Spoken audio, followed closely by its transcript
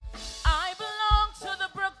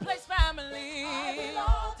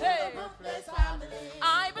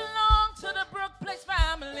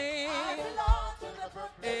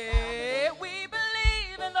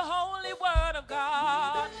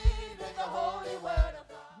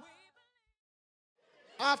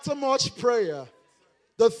after much prayer,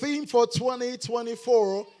 the theme for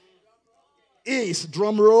 2024 is,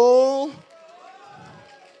 drum roll.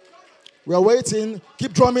 We are waiting.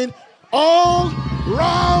 Keep drumming. All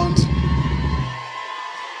round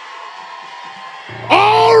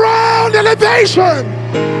elevation.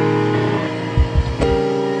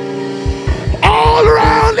 All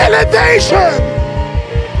round elevation.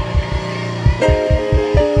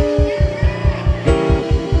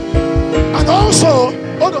 And also,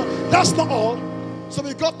 hold on, that's not all. So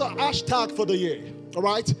we got the hashtag for the year, all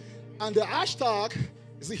right? And the hashtag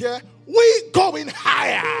is here, we going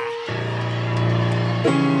higher.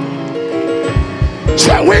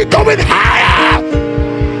 So we going higher.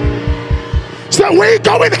 So we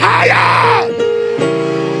going higher.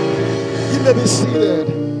 You may be seated.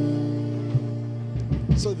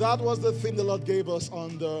 So that was the thing the Lord gave us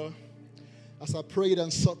as I prayed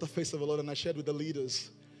and sought the face of the Lord, and I shared with the leaders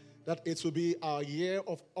that it will be our year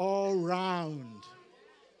of all round.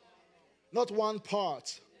 Not one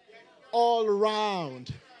part. All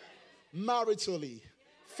round. Maritally,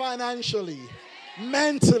 financially,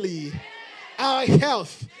 mentally, our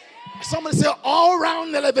health. Somebody say all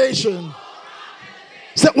round elevation.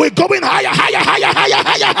 Say we're going higher, higher, higher, higher,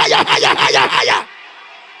 higher, higher, higher, higher, higher.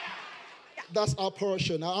 That's our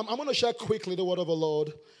portion. Now I'm going to share quickly the word of the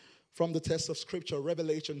Lord from the text of scripture,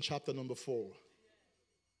 Revelation chapter number 4.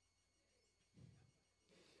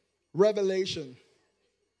 Revelation.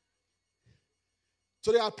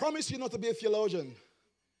 Today I promise you not to be a theologian.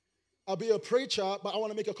 I'll be a preacher, but I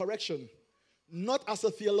want to make a correction. Not as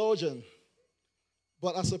a theologian,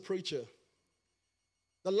 but as a preacher.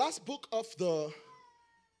 The last book of the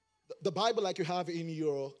Bible, like you have in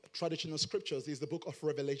your traditional scriptures, is the book of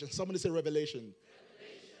Revelation. Somebody say Revelation.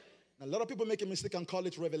 Now, a lot of people make a mistake and call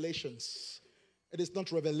it Revelations. It is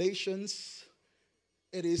not Revelations.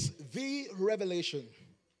 It is the revelation.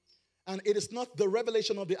 And it is not the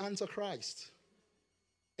revelation of the Antichrist.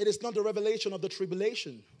 It is not the revelation of the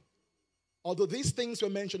tribulation. Although these things were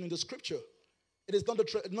mentioned in the scripture, it is not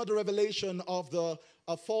the revelation of the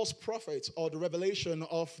false prophets or the revelation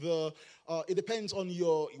of the, it depends on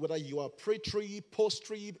whether you are pre-trib,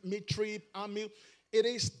 post-trib, mid-trib, amil. It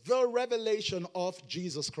is the revelation of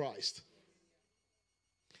Jesus Christ.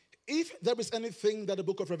 If there is anything that the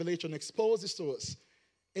book of Revelation exposes to us,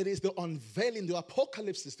 it is the unveiling, the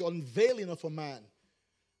apocalypse, the unveiling of a man.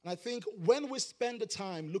 And I think when we spend the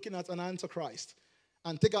time looking at an Antichrist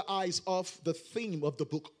and take our eyes off the theme of the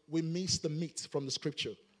book, we miss the meat from the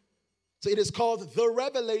scripture. So it is called the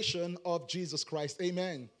revelation of Jesus Christ.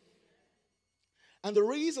 Amen. And the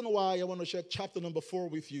reason why I want to share chapter number 4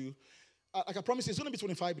 with you, like I promise, it's going to be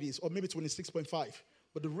 25 days or maybe 26.5.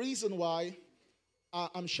 But the reason why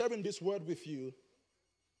I'm sharing this word with you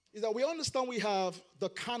is that we understand we have the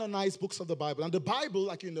canonized books of the Bible. And the Bible,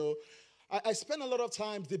 like you know, I spend a lot of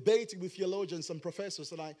time debating with theologians and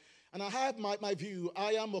professors, and I have my view.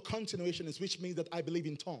 I am a continuationist, which means that I believe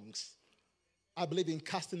in tongues. I believe in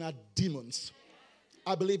casting out demons.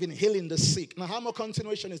 I believe in healing the sick. Now, I'm a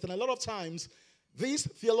continuationist, and a lot of times, these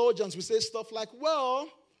theologians will say stuff like, well,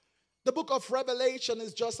 the book of Revelation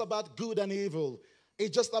is just about good and evil.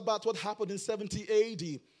 It's just about what happened in 70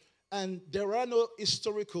 AD. And there are no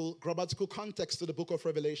historical, grammatical context to the book of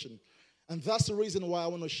Revelation. And that's the reason why I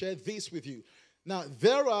want to share this with you. Now,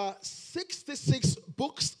 there are 66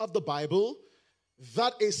 books of the Bible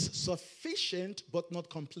that is sufficient but not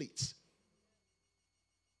complete.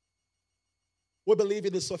 We believe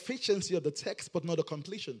in the sufficiency of the text but not the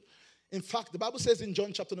completion. In fact, the Bible says in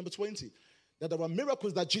John chapter number 20 that there were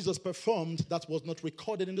miracles that Jesus performed that was not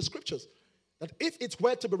recorded in the scriptures. That if it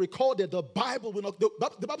were to be recorded, the Bible will not,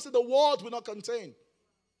 the Bible said the world will not contain.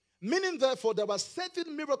 Meaning, therefore, there were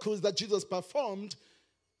certain miracles that Jesus performed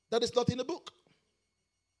that is not in the book.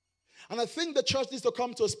 And I think the church needs to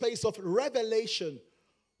come to a space of revelation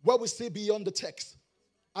where we see beyond the text,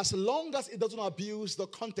 as long as it doesn't abuse the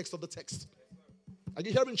context of the text. Are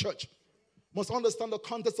you hearing, church? Must understand the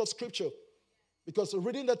context of Scripture, because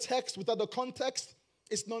reading the text without the context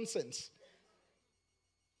is nonsense.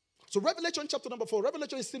 So Revelation chapter number 4,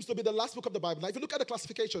 Revelation seems to be the last book of the Bible. Now, if you look at the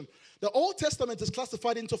classification, the Old Testament is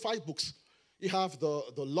classified into 5 books. You have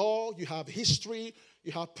the law, you have history,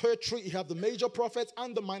 you have poetry, you have the major prophets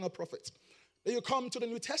and the minor prophets. Then you come to the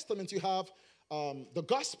New Testament, you have the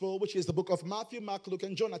gospel, which is the book of Matthew, Mark, Luke,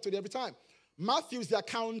 and John. I tell you every time. Matthew is the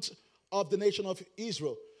account of the nation of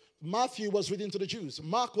Israel. Matthew was written to the Jews.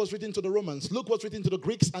 Mark was written to the Romans. Luke was written to the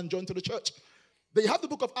Greeks, and John to the church. Then you have the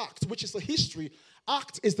book of Acts, which is the history.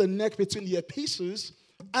 Acts is the neck between the epistles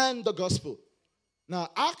and the gospel. Now,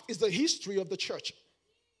 Acts is the history of the church.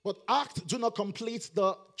 But Acts do not complete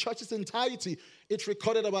the church's entirety. It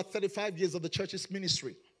recorded about 35 years of the church's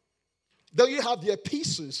ministry. Then you have the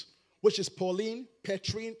epistles, which is Pauline,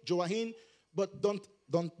 Petrine, Joachim. But don't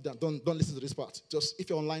listen to this part. Just if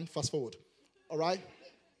you're online, fast forward. All right?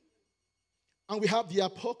 And we have the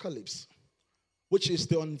apocalypse, which is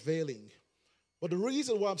the unveiling. But the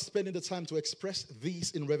reason why I'm spending the time to express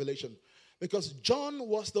these in Revelation, because John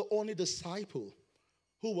was the only disciple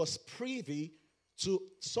who was privy to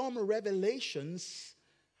some revelations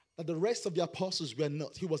that the rest of the apostles were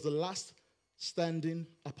not. He was the last standing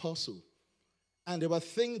apostle. And there were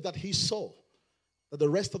things that he saw that the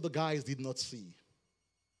rest of the guys did not see.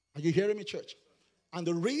 Are you hearing me, church? And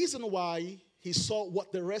the reason why he saw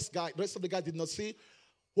what the rest of the guys did not see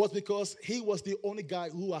was because he was the only guy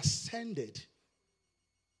who ascended.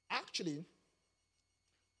 Actually,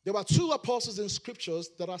 there were two apostles in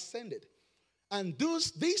scriptures that ascended. And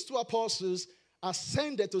these two apostles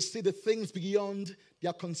ascended to see the things beyond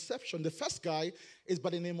their conception. The first guy is by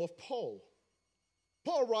the name of Paul.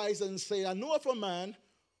 Paul rises and says, I know of a man,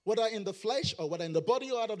 whether in the flesh or whether in the body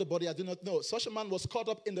or out of the body, I do not know. Such a man was caught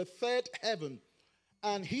up in the third heaven.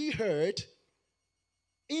 And he heard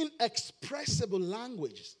inexpressible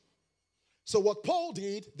language. So what Paul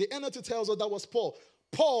did, the NLT tells us that was Paul.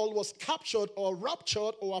 Paul was captured or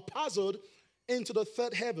raptured or apostled into the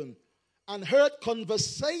third heaven and heard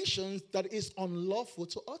conversations that is unlawful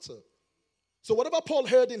to utter. So whatever Paul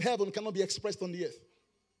heard in heaven cannot be expressed on the earth.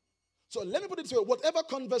 So let me put it this way. Whatever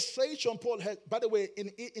conversation Paul had, by the way,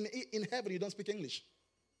 in heaven, you don't speak English.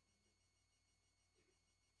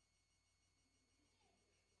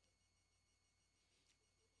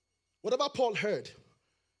 Whatever Paul heard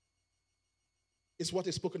is what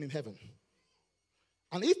is spoken in heaven.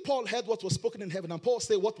 And if Paul heard what was spoken in heaven, and Paul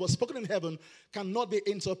said what was spoken in heaven cannot be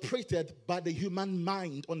interpreted by the human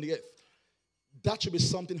mind on the earth, that should be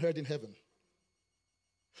something heard in heaven.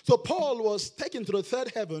 So Paul was taken to the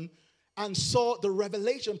third heaven and saw the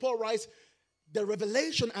revelation. Paul writes the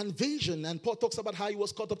revelation and vision, and Paul talks about how he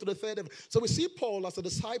was caught up to the third heaven. So we see Paul as a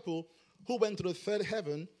disciple who went to the third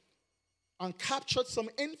heaven and captured some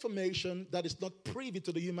information that is not privy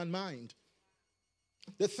to the human mind.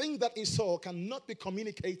 The thing that he saw cannot be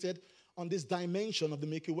communicated on this dimension of the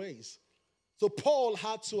Milky Ways. So Paul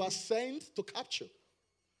had to ascend to capture.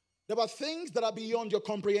 There are things that are beyond your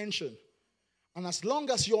comprehension. And as long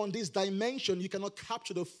as you're on this dimension, you cannot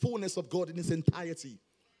capture the fullness of God in its entirety.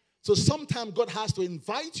 So sometimes God has to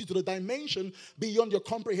invite you to the dimension beyond your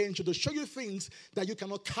comprehension to show you things that you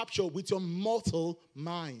cannot capture with your mortal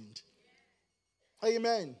mind.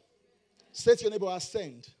 Amen. Say to your neighbor,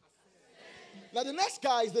 ascend. Now the next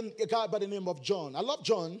guy is a guy by the name of John. I love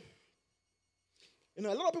John. You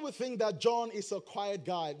know, a lot of people think that John is a quiet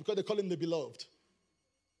guy because they call him the beloved.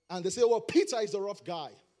 And they say, well, Peter is a rough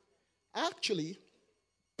guy. Actually,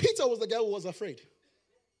 Peter was the guy who was afraid.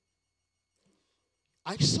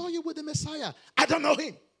 I saw you with the Messiah. I don't know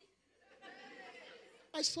him.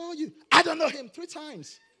 I saw you. I don't know him 3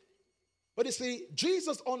 times. But you see,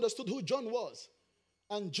 Jesus understood who John was.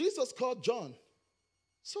 And Jesus called John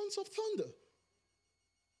sons of thunder.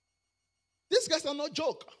 These guys are no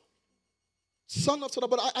joke. Son of thunder.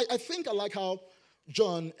 But I think I like how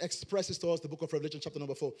John expresses to us the book of Revelation, chapter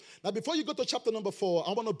number 4. Now, before you go to chapter number 4,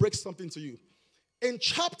 I want to break something to you. In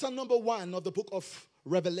chapter number 1 of the book of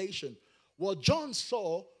Revelation, what John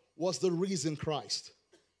saw was the risen Christ.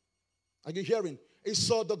 Are you hearing? He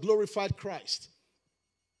saw the glorified Christ.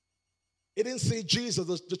 He didn't see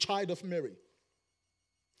Jesus, the child of Mary.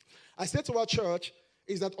 I said to our church,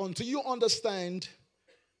 is that until you understand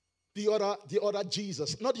the other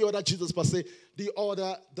Jesus, not the other Jesus per se, we call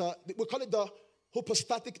it the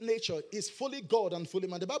hypostatic nature, is fully God and fully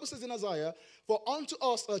man. The Bible says in Isaiah, for unto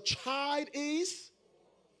us a child is,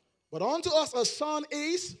 but unto us a son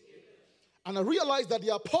is. And I realized that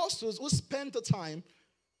the apostles who spent the time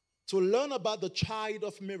to learn about the child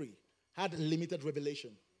of Mary had limited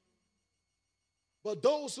revelation. But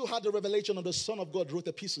those who had the revelation of the Son of God wrote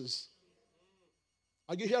epistles.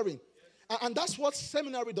 Are you hearing? And that's what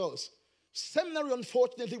seminary does. Seminary,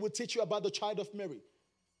 unfortunately, will teach you about the child of Mary.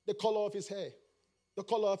 The color of his hair, the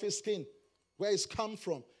color of his skin, where he's come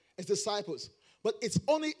from, his disciples. But it's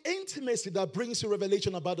only intimacy that brings you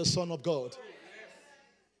revelation about the Son of God.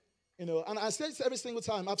 You know, and I say this every single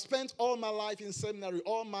time. I've spent all my life in seminary,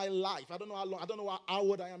 all my life. I don't know how long, I don't know how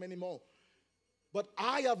old I am anymore. But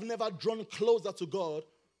I have never drawn closer to God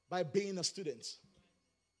by being a student.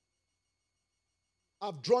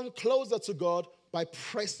 I've drawn closer to God by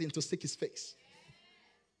pressing to seek his face.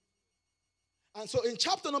 And so in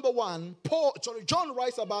chapter number 1, John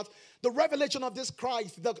writes about the revelation of this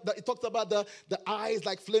Christ. It talks about the eyes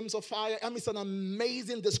like flames of fire. I mean, it's an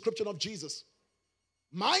amazing description of Jesus.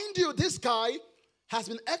 Mind you, this guy has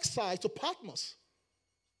been exiled to Patmos.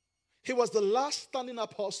 He was the last standing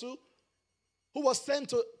apostle who was sent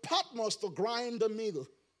to Patmos to grind the meal.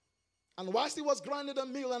 And whilst he was grinding the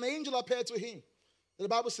meal, an angel appeared to him. The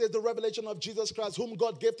Bible says the revelation of Jesus Christ, whom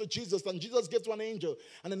God gave to Jesus, and Jesus gave to an angel.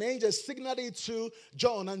 And an angel signaled it to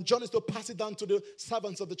John, and John is to pass it down to the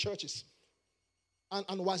servants of the churches.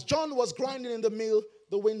 And whilst John was grinding in the mill,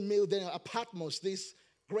 the windmill there at Patmos, this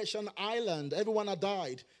Grecian island, everyone had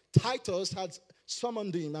died. Titus had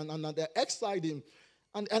summoned him, and they exiled him.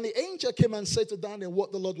 And the angel came and said to Daniel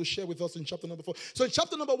what the Lord will share with us in chapter number 4. So in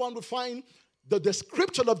chapter number 1, we find the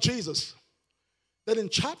description of Jesus. Then in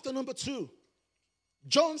chapter number 2,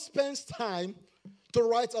 John spends time to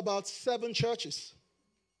write about 7 churches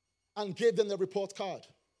and gave them the report card.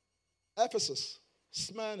 Ephesus,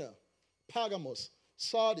 Smyrna, Pergamos,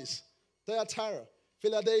 Sardis, Thyatira,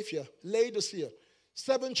 Philadelphia, Laodicea.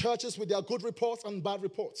 7 churches with their good reports and bad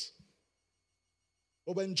reports.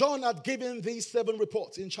 But when John had given these 7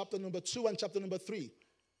 reports in chapter number 2 and chapter number 3,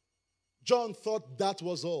 John thought that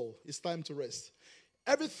was all. It's time to rest.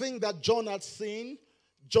 Everything that John had seen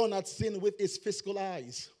with his physical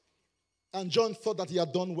eyes. And John thought that he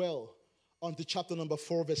had done well until chapter number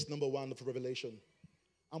 4, verse number 1 of Revelation.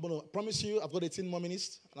 I'm going to promise you, I've got 18 more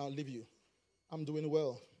minutes, and I'll leave you. I'm doing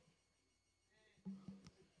well.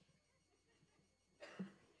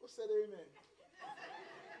 Who said amen?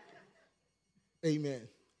 Amen.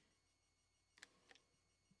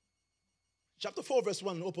 Chapter 4, verse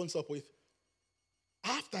 1 opens up with,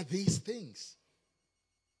 after these things.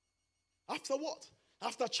 After what?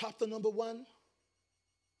 After chapter number 1,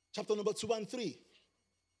 chapter number 2 and 3.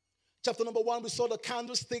 Chapter number 1, we saw the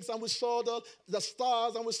candlesticks, and we saw the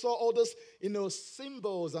stars, and we saw all those,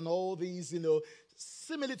 symbols and all these,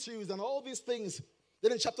 similitudes and all these things.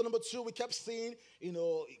 Then in chapter number 2, we kept seeing,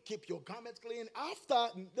 keep your garment clean.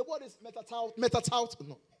 After, the word is metataut.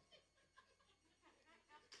 No.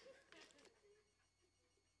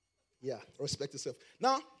 Yeah, respect yourself.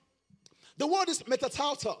 Now, the word is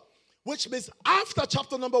metatauta, which means after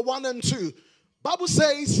chapter number 1 and 2. Bible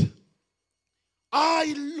says,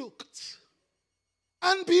 I looked,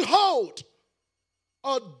 and behold,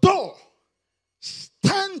 a door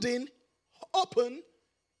standing open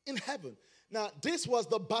in heaven. Now, this was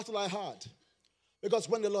the battle I had. Because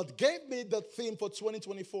when the Lord gave me the theme for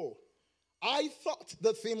 2024, I thought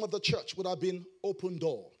the theme of the church would have been open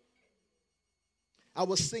door. I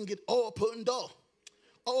was singing, open door,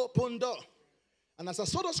 open door. And as I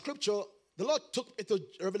saw the scripture, the Lord took me to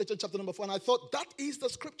Revelation chapter number 4, and I thought, that is the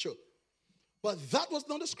scripture. But that was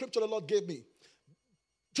not the scripture the Lord gave me.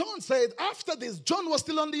 John said, after this, John was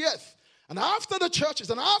still on the earth. And after the churches,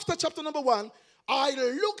 and after chapter number 1, I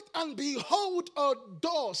looked, and behold, a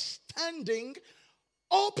door standing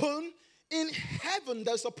open in heaven.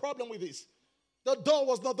 There's a problem with this. The door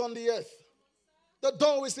was not on the earth. The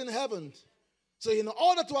door is in heaven. So in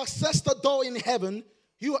order to access the door in heaven,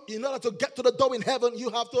 in order to get to the door in heaven, you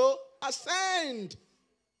have to ascend.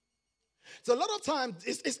 So a lot of times,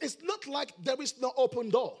 it's not like there is no open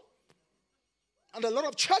door. And a lot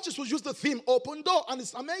of churches will use the theme open door, and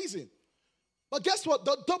it's amazing. But guess what?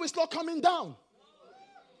 The door is not coming down.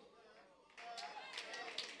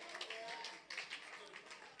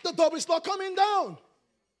 The door is not coming down.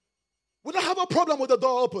 We don't have a problem with the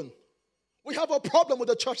door open. We have a problem with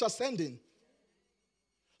the church ascending.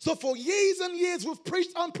 So for years and years, we've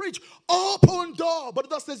preached and preached, open door. But it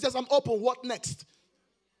does say, yes, I'm open. What next?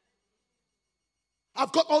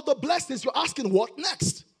 I've got all the blessings. You're asking, what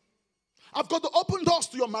next? I've got the open doors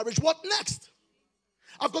to your marriage. What next?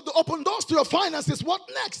 I've got the open doors to your finances. What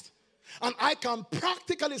next? And I can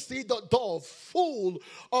practically see the door full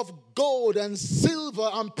of gold and silver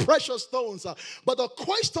and precious stones. But the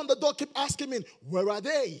question the door keep asking me, where are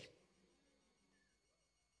they?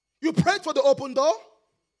 You prayed for the open door,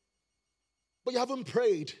 but you haven't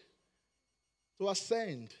prayed to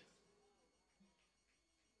ascend.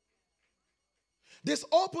 These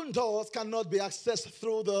open doors cannot be accessed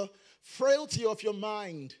through the frailty of your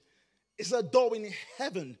mind. It's a door in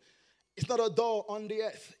heaven. It's not a door on the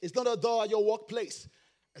earth. It's not a door at your workplace.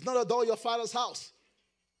 It's not a door at your father's house.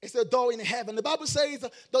 It's a door in heaven. The Bible says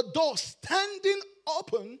the door standing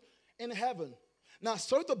open in heaven. Now,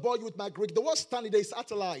 sorry to bore you with my Greek. The word standing there is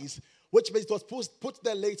atelais, which means it was put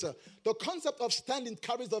there later. The concept of standing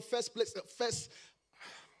carries the first place.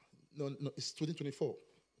 No, it's 2024.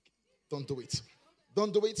 Don't do it.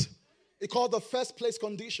 Don't do it. It's called the first place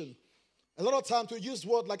condition. A lot of times we use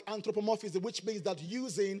word like anthropomorphism, which means that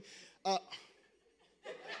using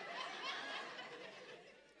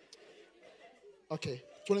okay,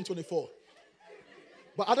 2024.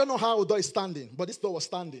 But I don't know how a door is standing, but this door was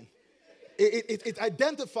standing. It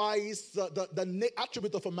identifies the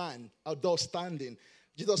attribute of a man, a door standing.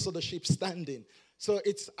 Jesus saw the sheep standing. So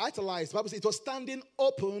it's italized. The Bible says it was standing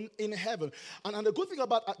open in heaven. And the good thing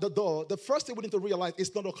about the door, the first thing we need to realize,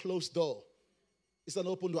 it's not a closed door. It's an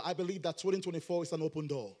open door. I believe that 2024 is an open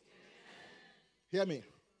door. Hear me.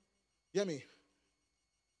 Hear me.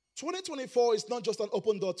 2024 is not just an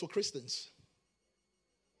open door to Christians.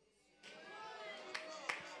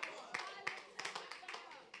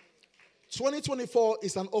 "2024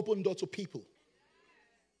 is an open door to people.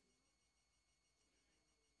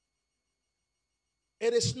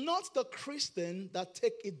 It is not the Christian that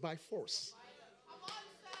take it by force.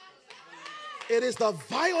 It is the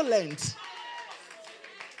violent.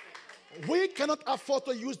 We cannot afford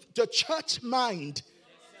to use the church mind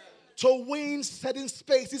to win certain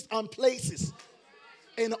spaces and places.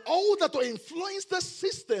 In order to influence the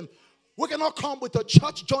system, we cannot come with a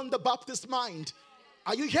church John the Baptist mind.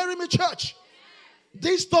 Are you hearing me, church?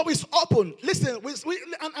 This door is open. Listen,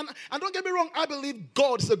 and don't get me wrong, I believe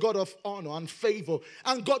God is a God of honor and favor,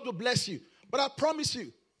 and God will bless you. But I promise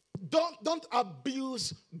you, don't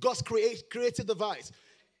abuse God's creative device.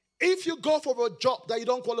 If you go for a job that you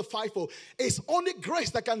don't qualify for, it's only grace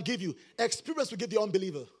that can give you. Experience will give the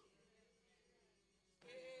unbeliever.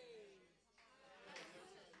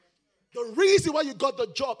 The reason why you got the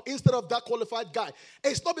job instead of that qualified guy,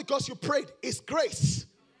 it's not because you prayed, it's grace.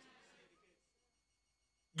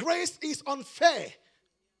 Grace is unfair.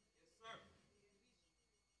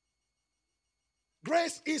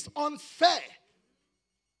 Grace is unfair.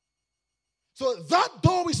 So that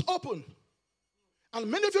door is open. And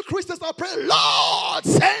many of you Christians are praying, Lord,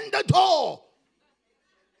 send the door.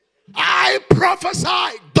 I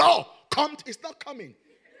prophesy, door. Come. It's not coming.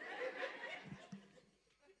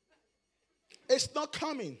 It's not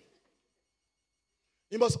coming.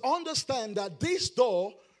 You must understand that this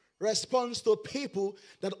door responds to people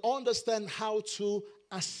that understand how to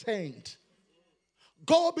ascend.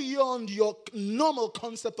 Go beyond your normal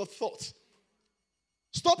concept of thought.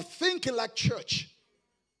 Stop thinking like church.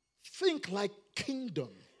 Think like kingdom.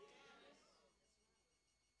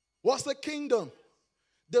 What's the kingdom?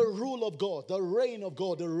 The rule of God, the reign of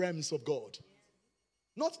God, the realms of God.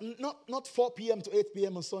 Not 4 p.m. to 8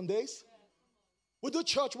 p.m. on Sundays. We do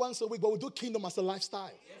church once a week, but we do kingdom as a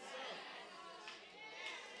lifestyle.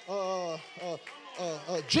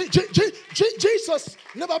 Jesus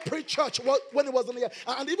never preached church when he wasn't here.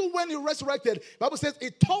 And even when he resurrected, the Bible says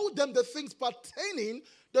he told them the things pertaining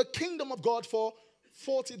the kingdom of God for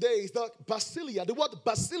 40 days. The basilia, the word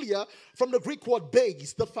basilia from the Greek word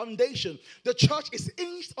base, the foundation. The church is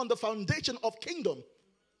hinged on the foundation of kingdom.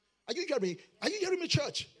 Are you hearing me? Are you hearing me,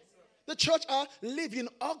 church? The church are living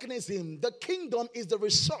organism. The kingdom is the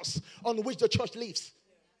resource on which the church lives.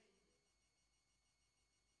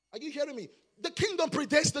 Are you hearing me? The kingdom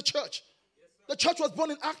predates the church. The church was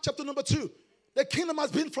born in Acts chapter number 2. The kingdom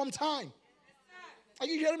has been from time. Are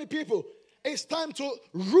you hearing me, people? It's time to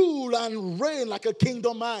rule and reign like a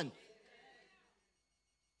kingdom man.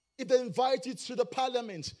 If they invite you to the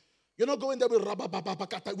parliament, you're not going there with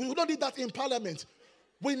rabababakata. We don't need that in parliament.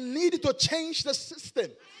 We need to change the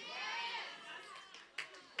system.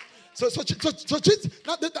 So now,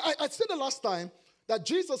 I said the last time that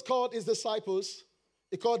Jesus called his disciples,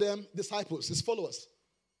 he called them disciples, his followers.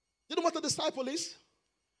 You know what a disciple is?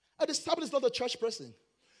 A disciple is not a church person.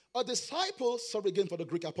 A disciple, sorry again for the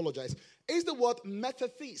Greek, I apologize, is the word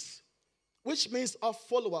methethes, which means a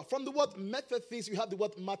follower. From the word methethes, you have the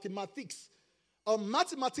word mathematics. A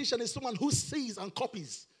mathematician is someone who sees and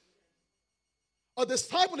copies. A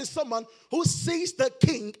disciple is someone who sees the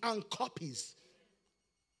king and copies.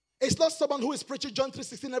 It's not someone who is preaching John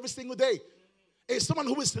 3:16 every single day. It's someone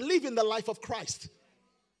who is living the life of Christ.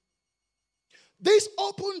 This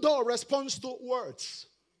open door responds to words.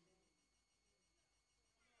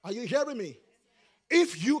 Are you hearing me?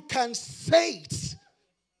 If you can say it.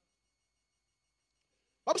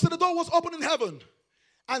 Bible said the door was open in heaven.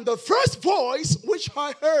 And the first voice which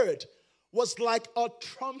I heard was like a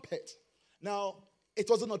trumpet. Now, it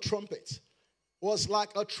wasn't a trumpet. It was like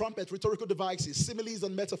a trumpet, rhetorical devices, similes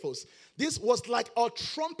and metaphors. This was like a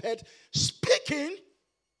trumpet speaking.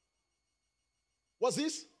 What's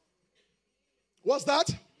this? What's that?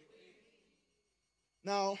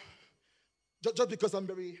 Now, just because I'm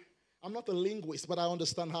not a linguist, but I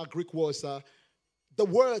understand how Greek words are.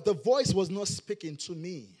 The voice was not speaking to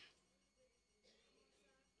me.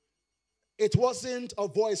 It wasn't a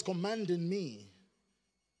voice commanding me.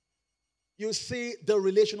 You see the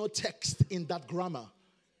relational text in that grammar.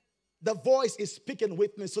 The voice is speaking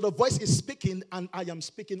with me. So the voice is speaking and I am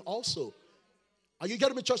speaking also. Are you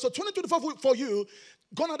getting me, church? So 2024 for you,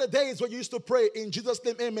 gone are the days where you used to pray in Jesus'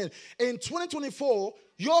 name, amen. In 2024,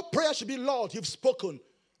 your prayer should be, Lord, you've spoken.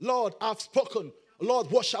 Lord, I've spoken. Lord,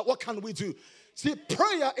 what can we do? See,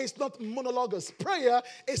 prayer is not monologues. Prayer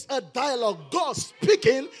is a dialogue. God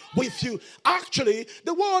speaking with you. Actually,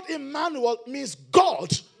 the word Emmanuel means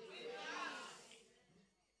God.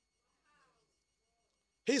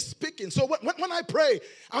 He's speaking. So when I pray,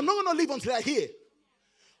 I'm not going to leave until I hear.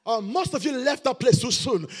 Most of you left that place too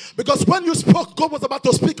soon. Because when you spoke, God was about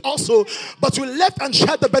to speak also. But you left and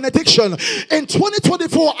shared the benediction. In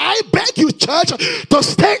 2024, I beg you, church, to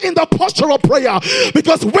stay in the posture of prayer.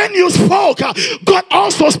 Because when you spoke, God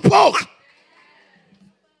also spoke.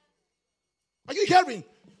 Are you hearing?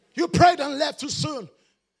 You prayed and left too soon.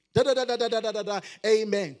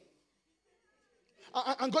 Amen.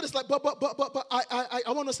 And God is like, but I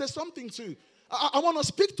want to say something too. I want to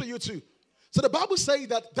speak to you too. So the Bible says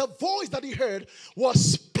that the voice that he heard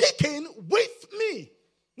was speaking with me,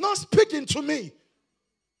 not speaking to me.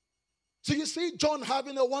 So you see John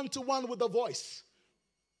having a one-to-one with the voice.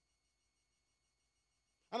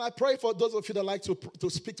 And I pray for those of you that like to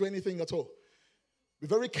speak to anything at all. Be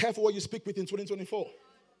very careful what you speak with in 2024.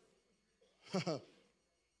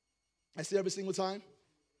 I see every single time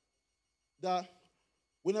that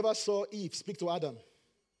we never saw Eve speak to Adam.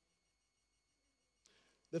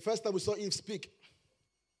 The first time we saw Eve speak.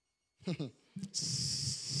 Be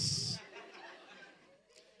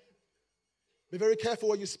very careful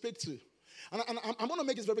what you speak to. And I'm going to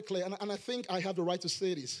make this very clear, and I think I have the right to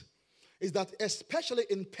say this, is that especially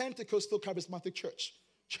in Pentecostal charismatic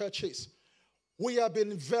churches, we are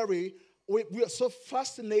so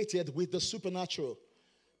fascinated with the supernatural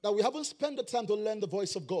that we haven't spent the time to learn the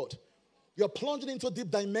voice of God. You're plunging into deep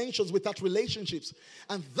dimensions without relationships.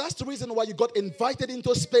 And that's the reason why you got invited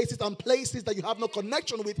into spaces and places that you have no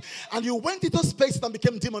connection with. And you went into spaces and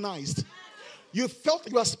became demonized. You felt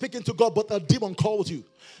you were speaking to God, but a demon called you.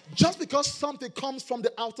 Just because something comes from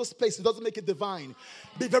the outer space, it doesn't make it divine.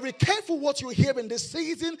 Be very careful what you hear in this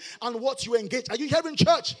season and what you engage. Are you hearing,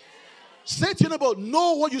 church? Say to your neighbor,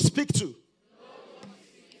 know what you speak to.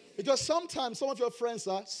 Because sometimes some of your friends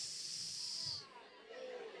are...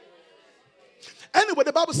 Anyway,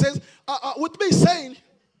 the Bible says, with me saying,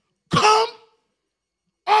 come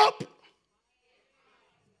up.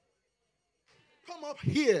 Come up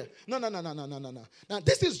here. No. Now,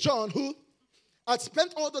 this is John who had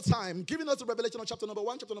spent all the time giving us the revelation of chapter number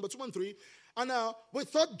 1, chapter number 2 and 3. And now we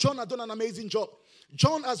thought John had done an amazing job.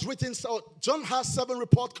 John has 7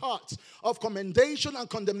 report cards of commendation and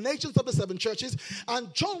condemnations of the 7 churches.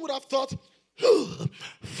 And John would have thought,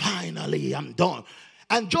 finally, I'm done.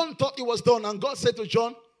 And John thought he was done. And God said to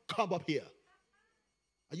John, come up here.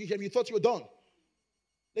 Are you hearing? You thought you were done.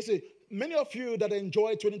 Listen, many of you that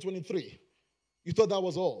enjoyed 2023, you thought that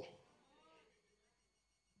was all.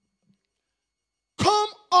 Come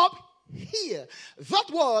up here.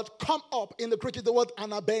 That word, come up, in the Greek is the word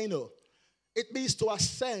anabaino. It means to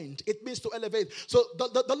ascend. It means to elevate. So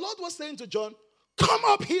the Lord was saying to John, come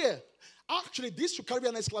up here. Actually, this should carry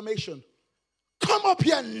an exclamation. Come up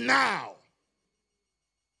here now.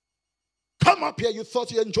 Come up here. You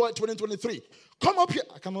thought you enjoyed 2023. Come up here.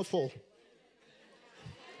 I cannot fall.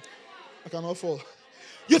 I cannot fall.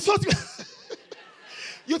 You thought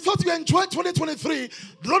you thought you enjoyed 2023.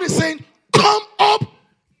 The Lord is saying, come up.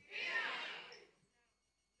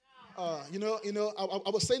 I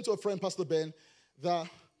was saying to a friend, Pastor Ben, that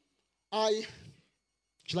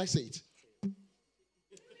shall I say it?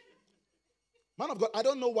 Man of God, I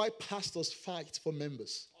don't know why pastors fight for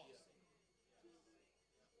members.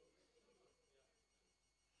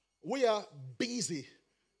 We are busy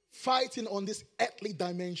fighting on this earthly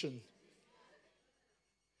dimension.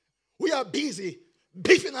 We are busy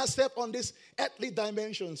beefing ourselves on these earthly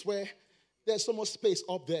dimensions where there's so much space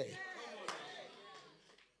up there.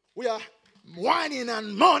 We are whining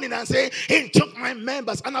and moaning and saying, he took my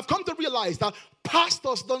members. And I've come to realize that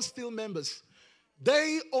pastors don't steal members.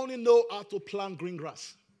 They only know how to plant green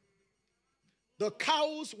grass. The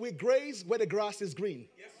cows will graze where the grass is green.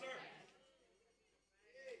 Yes, sir.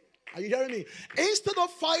 Are you hearing me? Instead of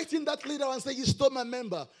fighting that leader and saying, you stole my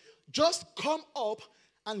member, just come up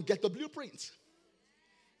and get the blueprint.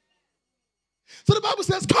 So the Bible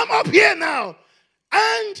says, come up here now,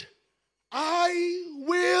 and I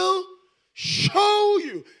will show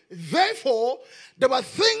you. Therefore, there were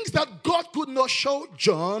things that God could not show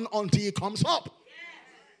John until he comes up.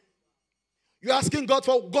 You're asking God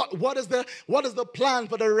for God, what is the plan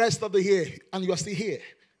for the rest of the year? And you are still here.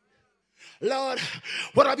 Lord,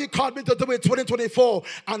 what have you called me to do in 2024?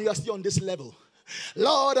 And you are still on this level.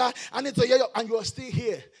 Lord, I need to hear you, and you are still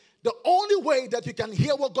here. The only way that you can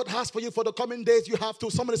hear what God has for you for the coming days, you have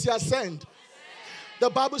to, somebody say, ascend. The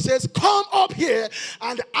Bible says, come up here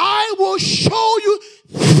and I will show you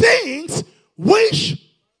things which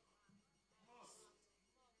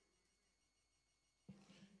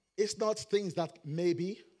it's not things that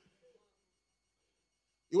maybe.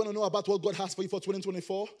 You want to know about what God has for you for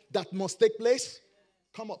 2024 that must take place?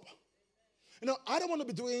 Come up. I don't want to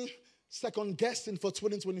be doing second guessing for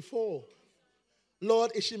 2024.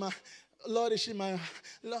 Lord, is she my, Lord,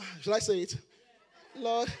 should I say it?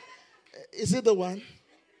 Lord, is it the one?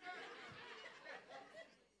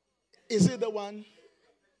 Is it the one?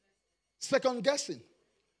 Second guessing.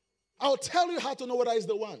 I'll tell you how to know whether it's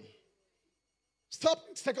the one. Stop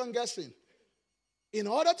second guessing. In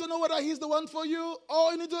order to know whether he's the one for you,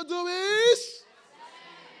 all you need to do is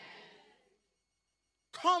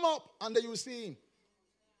come up and then you see him.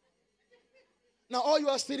 Now all you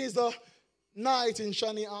are seeing is the knight in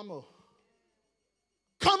shiny armor.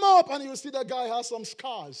 Come up and you see the guy has some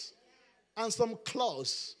scars and some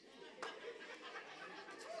claws.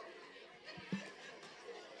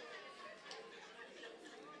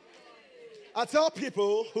 I tell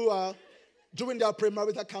people who are doing their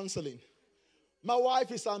premarital counseling, my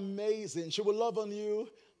wife is amazing. She will love on you.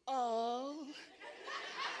 Oh,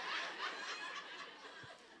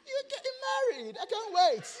 you're getting married. I can't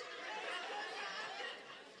wait.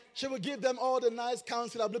 She will give them all the nice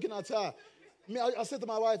counsel. I'm looking at her. I said to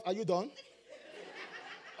my wife, are you done?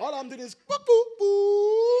 All I'm doing is, boo, boo,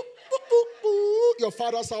 boo, boo, boo, boo. Your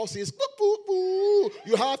father's house is, boo, boo, boo.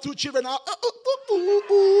 You have 2 children now. Boo, boo, boo,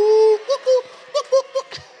 boo, boo, boo, boo,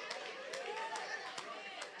 boo.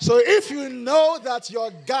 So if you know that your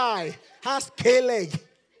guy has K-leg,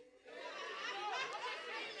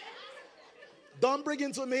 don't bring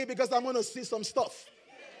him to me because I'm going to see some stuff.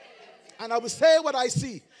 And I will say what I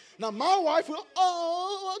see. Now my wife will,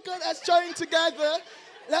 God, let's join together.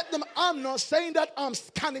 Let them, I'm not saying that, I'm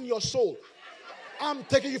scanning your soul. I'm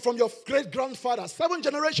taking you from your great-grandfather, 7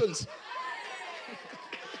 generations.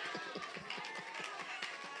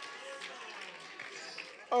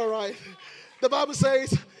 All right. The Bible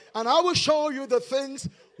says, and I will show you the things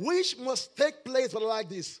which must take place, but like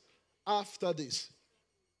this, after this.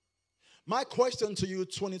 My question to you,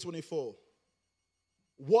 2024,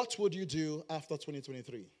 what would you do after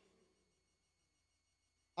 2023?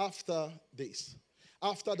 After this,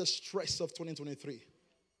 after the stress of 2023,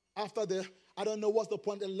 after I don't know what's the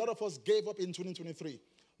point. A lot of us gave up in 2023.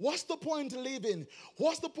 What's the point living?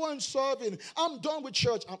 What's the point serving? I'm done with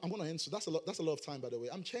church. I'm going to answer. That's a lot of time, by the way.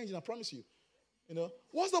 I'm changing, I promise you.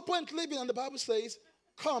 What's the point living? And the Bible says,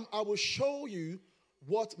 come, I will show you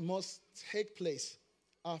what must take place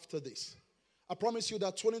after this. I promise you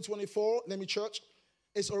that 2024, church,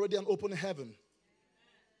 is already an open heaven.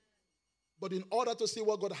 But in order to see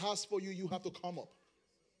what God has for you, you have to come up.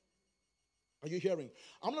 Are you hearing?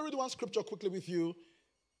 I'm going to read one scripture quickly with you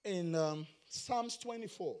in Psalms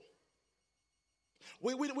 24.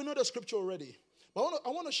 We know the scripture already. But I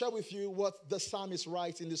want to share with you what the psalmist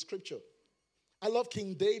writes in the scripture. I love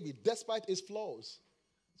King David, despite his flaws.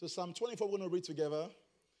 So Psalm 24, we're going to read together.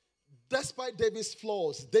 Despite David's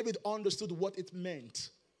flaws, David understood what it meant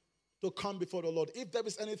to come before the Lord. If there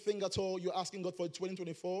is anything at all you're asking God for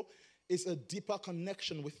 2024, it's a deeper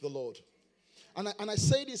connection with the Lord. And I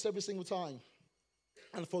say this every single time.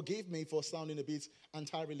 And forgive me for sounding a bit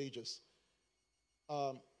anti-religious.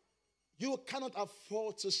 You cannot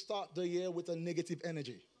afford to start the year with a negative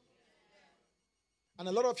energy. And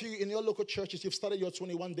a lot of you in your local churches, you've started your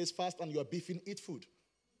 21 days fast and you're beefing, eat food.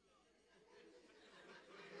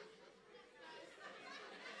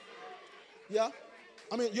 Yeah?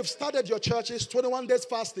 You've started your churches, 21 days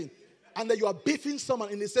fasting, and then you are beefing someone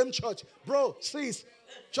in the same church. Bro, please,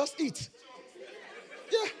 just eat.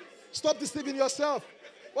 Yeah, stop deceiving yourself.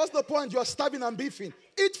 What's the point? You're starving and beefing.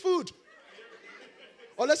 Eat food.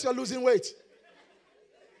 Unless you're losing weight.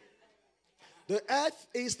 The earth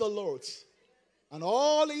is the Lord's, and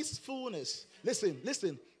all its fullness. Listen.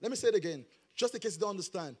 Let me say it again, just in case you don't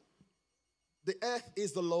understand. The earth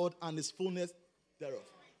is the Lord and its fullness thereof.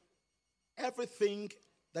 Everything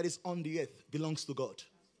that is on the earth belongs to God.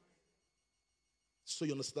 So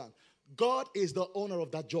you understand. God is the owner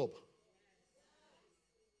of that job.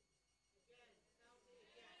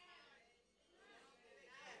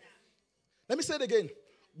 Let me say it again.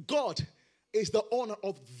 God is the owner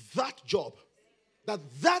of that job.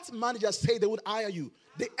 That manager said they would hire you.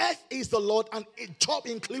 The earth is the Lord and a job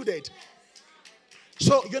included.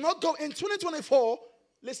 So you're not going in 2024.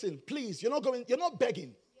 Listen, please, you're not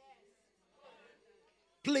begging.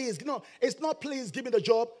 Please, no, it's not please give me the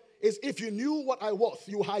job. It's if you knew what I worth,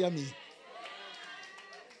 you hire me.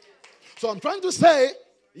 So I'm trying to say,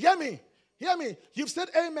 hear me. You've said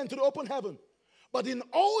amen to the open heaven. But in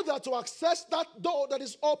order to access that door that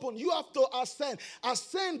is open, you have to ascend.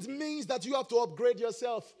 Ascend means that you have to upgrade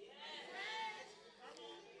yourself.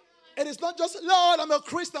 It is not just, Lord, I'm a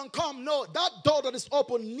Christian, come. No, that door that is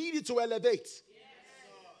open needed to elevate.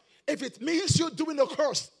 If it means you're doing a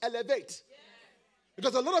course, elevate.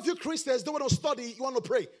 Because a lot of you Christians don't want to study, you want to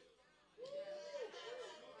pray.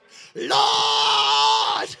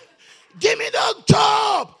 Lord, give me the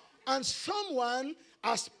job. And someone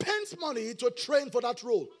has spent money to train for that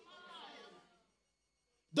role.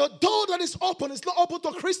 The door that is open is not open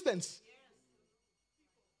to Christians.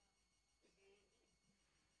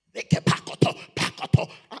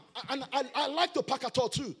 And I like the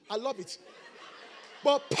pakato too. I love it.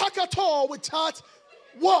 But pakato without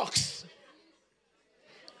works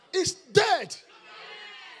is dead.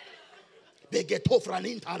 I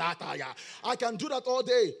can do that all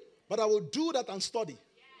day, but I will do that and study.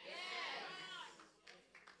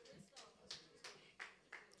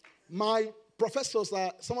 My professors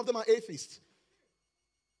some of them are atheists.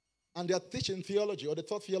 And they are teaching theology, or they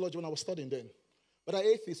taught theology when I was studying then. But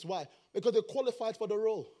they're atheists. Why? Because they qualified for the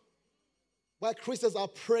role. While Christians are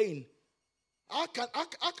praying. How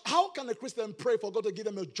can a Christian pray for God to give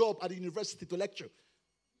them a job at the university to lecture?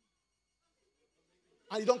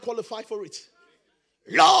 And you don't qualify for it.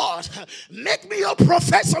 Lord, make me a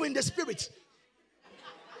professor in the spirit.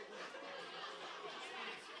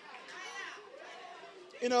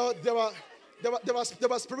 You know, there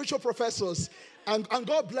were spiritual professors, and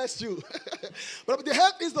God bless you. But the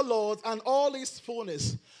earth is the Lord and all His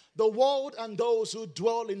fullness. The world and those who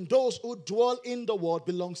dwell in the world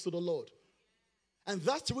belongs to the Lord. And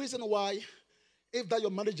that's the reason why, if that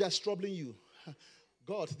your manager is troubling you,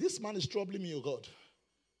 God, this man is troubling me, oh God.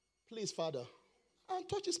 Please, Father, and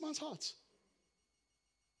touch this man's heart.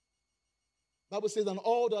 The Bible says, and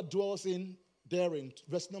all that dwells in therein,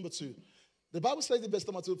 verse number 2. The Bible says in verse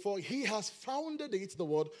number 2, for He has founded it, the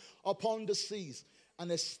word, upon the seas,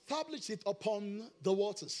 and established it upon the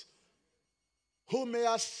waters. Who may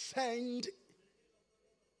ascend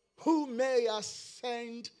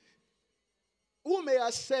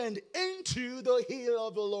into the hill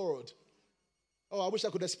of the Lord. Oh, I wish I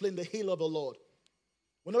could explain the hill of the Lord.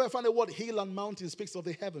 Whenever I find the word hill and mountain, it speaks of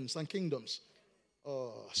the heavens and kingdoms.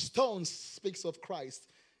 Stone speaks of Christ.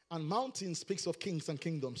 And mountain speaks of kings and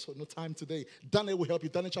kingdoms. So no time today. Daniel will help you.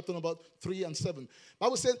 Daniel chapter number 3 and 7.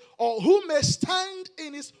 Bible says, or who may stand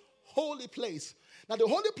in His holy place. Now the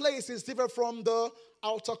holy place is different from the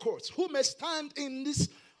outer courts. Who may stand in this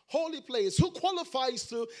holy place? Who qualifies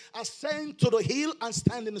to ascend to the hill and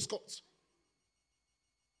stand in His courts?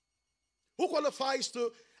 Who qualifies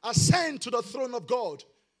to ascend to the throne of God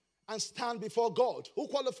and stand before God? Who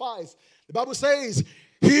qualifies? The Bible says,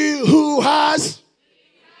 he who has...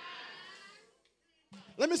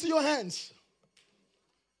 Let me see your hands.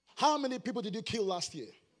 How many people did you kill last year?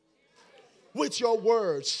 With your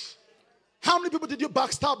words. How many people did you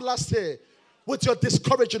backstab last year? With your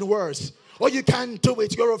discouraging words. Or you can't do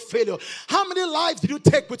it, you're a failure. How many lives did you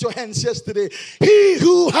take with your hands yesterday? He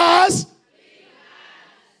who has.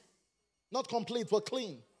 Not complete, but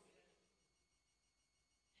clean.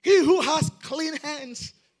 He who has clean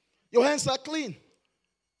hands. Your hands are clean.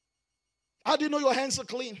 How do you know your hands are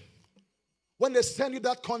clean? When they send you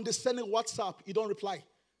that condescending WhatsApp, you don't reply.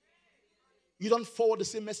 You don't forward the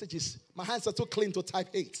same messages. My hands are too clean to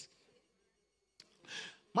type hate.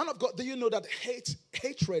 Man of God, do you know that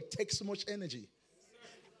hatred takes so much energy?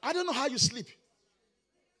 I don't know how you sleep.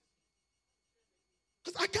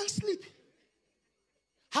 Because I can't sleep.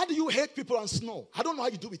 How do you hate people and snore? I don't know how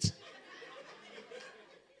you do it.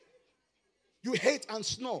 You hate and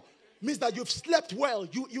snore. Means that you've slept well.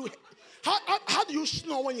 How do you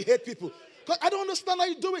snore when you hate people? Because I don't understand how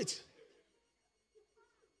you do it.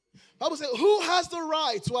 Bible says, who has the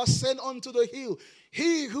right to ascend unto the hill?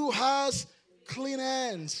 He who has clean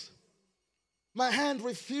hands. My hand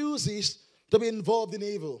refuses to be involved in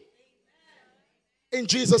evil. In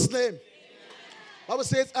Jesus' name. Bible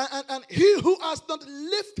says, and he who has not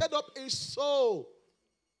lifted up his soul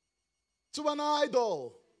to an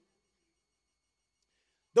idol.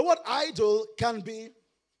 The word idol can be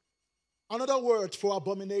another word for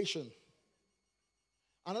abomination.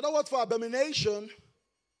 Another word for abomination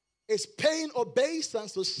is paying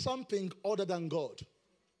obeisance to something other than God.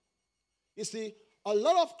 You see, a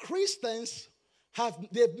lot of Christians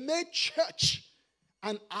they've made church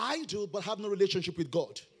an idol but have no relationship with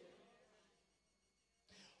God.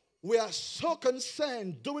 We are so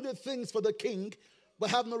concerned doing the things for the king but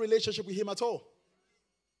have no relationship with him at all.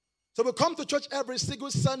 So we come to church every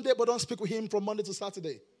single Sunday but don't speak with him from Monday to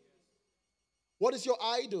Saturday. What is your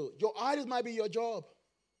idol? Your idol might be your job,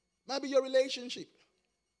 might be your relationship,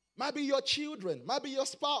 might be your children, might be your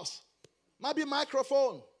spouse, might be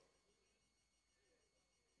microphone.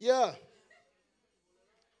 Yeah.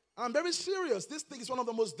 I'm very serious. This thing is one of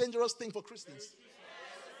the most dangerous things for Christians.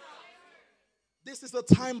 This is a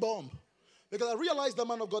time bomb. Because I realized, the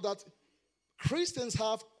man of God, that Christians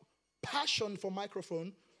have passion for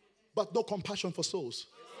microphone, but no compassion for souls.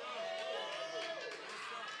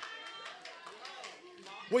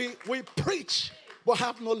 We preach, but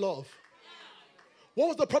have no love. What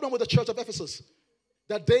was the problem with the church of Ephesus?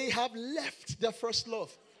 That they have left their first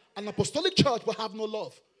love. An apostolic church, but have no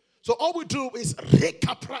love. So all we do is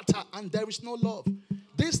rekaprata, and there is no love.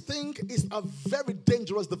 This thing is a very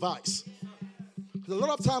dangerous device. A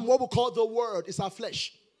lot of time, what we call the word is our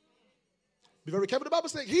flesh. Be very careful. The Bible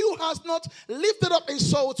says, he who has not lifted up his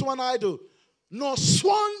soul to an idol, nor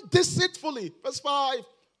sworn deceitfully. Verse 5.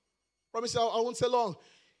 Promise you, I won't say long.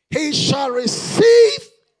 He shall receive.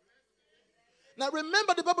 Now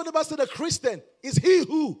remember, the Bible never said a Christian is he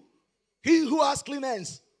who has clean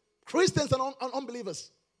hands. Christians and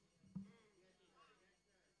unbelievers.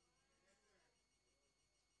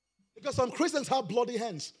 Because some Christians have bloody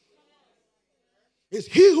hands. It's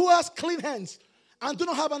he who has clean hands and do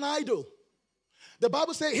not have an idol. The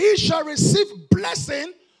Bible says he shall receive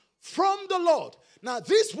blessing from the Lord. Now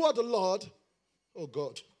this word, the Lord, oh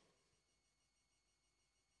God.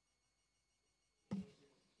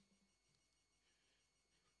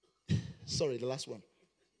 Sorry, the last one.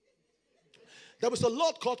 There was a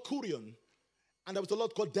Lord called Kurion, and there was a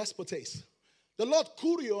Lord called Despotes. The Lord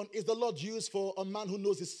Kurion is the Lord used for a man who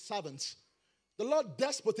knows his servants. The Lord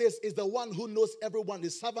Despotes is the one who knows everyone,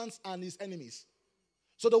 his servants and his enemies.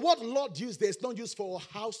 So the word Lord used there is not used for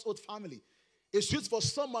a household family. It's used for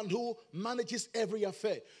someone who manages every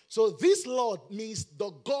affair. So this Lord means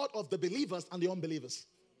the God of the believers and the unbelievers.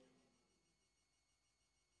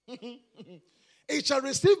 It shall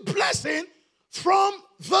receive blessing from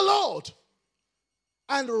the Lord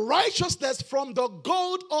and righteousness from the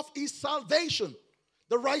God of his salvation.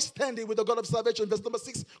 The right standing with the God of salvation. Verse number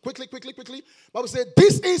 6. Quickly. Bible says,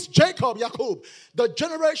 this is Jacob, the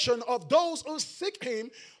generation of those who seek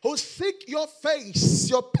him, who seek your face,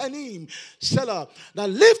 your panim, Selah. Now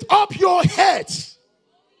lift up your heads.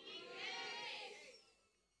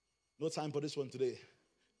 No time for this one today.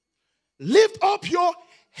 Lift up your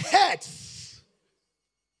heads.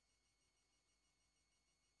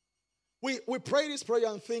 We pray this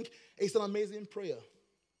prayer and think it's an amazing prayer.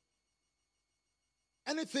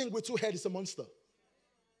 Anything with two heads is a monster.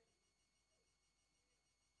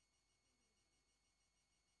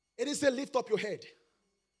 It is a lift up your head.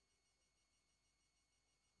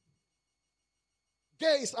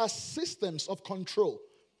 Gays are systems of control.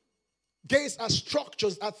 Gays are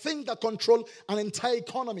structures, are things that control an entire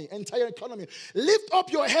economy. Lift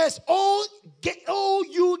up your heads, all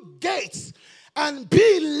you gates, and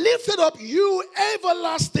be lifted up, you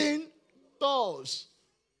everlasting doors.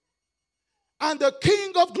 And the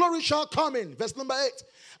King of glory shall come in. Verse number 8.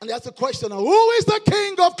 And that's the question. Who is the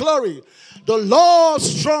King of glory? The Lord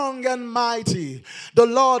strong and mighty. The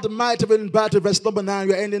Lord mighty in battle. Verse number 9.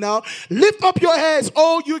 We're ending now. Lift up your heads,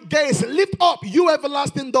 all you gates. Lift up, you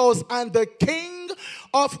everlasting doors. And the King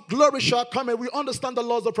of glory shall come in. We understand the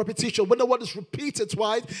laws of repetition. When the word is repeated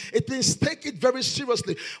twice, it means take it very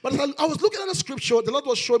seriously. But as I was looking at the scripture, the Lord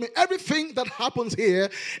was showing me everything that happens here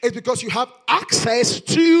is because you have access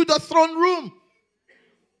to the throne room.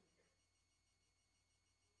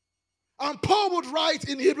 And Paul would write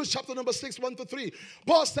in Hebrews chapter number 6, 1-3.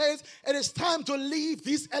 Paul says, it is time to leave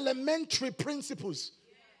these elementary principles.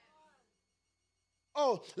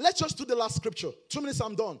 Oh, let's just do the last scripture. 2 minutes,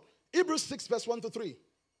 I'm done. Hebrews 6, verse 1-3.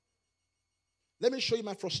 Let me show you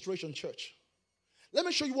my frustration, church. Let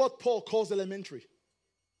me show you what Paul calls elementary.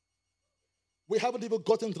 We haven't even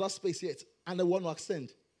gotten to that space yet, and I want to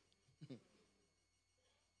extend.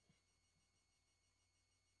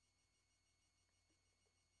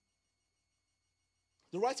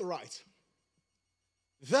 The writer writes,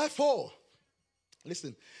 therefore,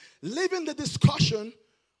 listen, leaving the discussion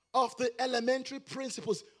of the elementary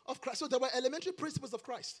principles of Christ. So there were elementary principles of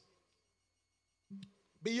Christ.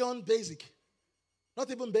 Beyond basic.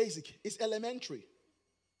 Not even basic. It's elementary.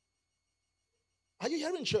 Are you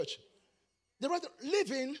hearing, church? The writer,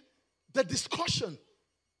 leaving the discussion.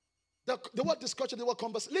 The word discussion, the word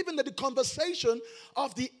conversation. Leaving the conversation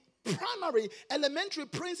of the primary, elementary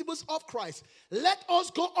principles of Christ. Let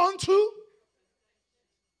us go on to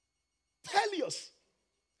Telios.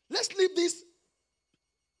 Let's leave these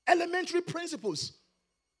elementary principles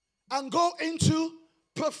and go into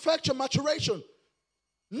perfection, maturation.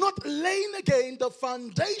 Not laying again the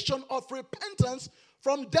foundation of repentance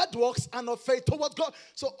from dead works and of faith towards God.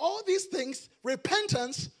 So all these things,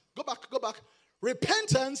 repentance, go back.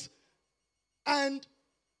 Repentance and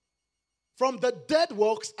from the dead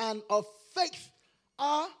works and of faith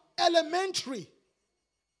are elementary.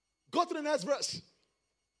 Go to the next verse.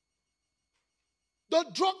 The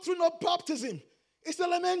doctrine of baptism is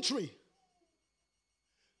elementary.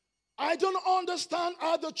 I don't understand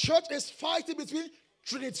how the church is fighting between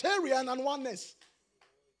Trinitarian and oneness.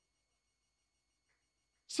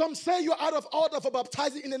 Some say you're out of order for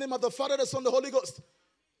baptizing in the name of the Father, the Son, the Holy Ghost.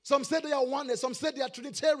 Some say they are oneness. Some say they are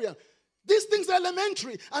Trinitarian. These things are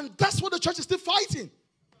elementary, and that's what the church is still fighting.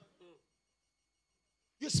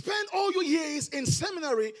 You spend all your years in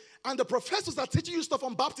seminary, and the professors are teaching you stuff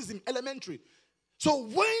on baptism, elementary. So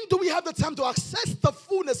when do we have the time to access the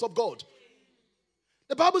fullness of God?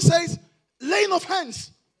 The Bible says, laying of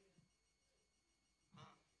hands.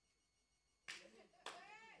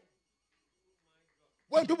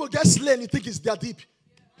 When people get slain, you think it's that deep.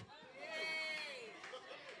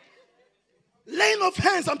 Laying of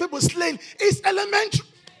hands and people slain is elementary.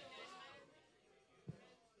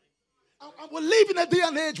 And we live in a day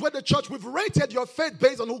and age where the church, we've rated your faith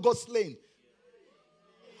based on who got slain.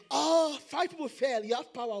 Oh, 5 people fell, you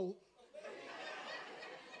have power.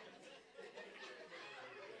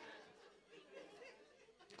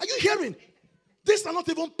 Are you hearing? These are not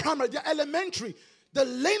even primary, they're elementary. The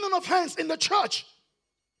laying on of hands in the church,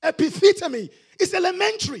 epithemy, is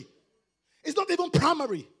elementary. It's not even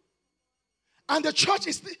primary. And the church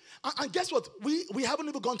is, and guess what? We haven't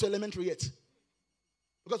even gone to elementary yet.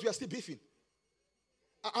 Because we are still beefing.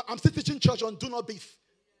 I'm still teaching church on do not beef.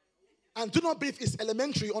 And do not beef is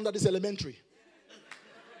elementary under this elementary.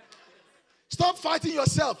 Stop fighting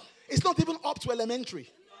yourself. It's not even up to elementary.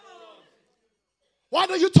 Why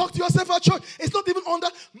don't you talk to yourself at church? It's not even under,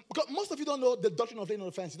 because most of you don't know the doctrine of laying on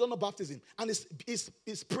of hands. You don't know baptism. And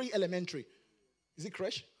it's pre-elementary. Is it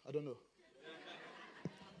creche? I don't know.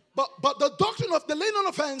 But the doctrine of the laying on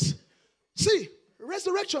of hands, see,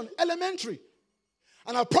 resurrection, elementary.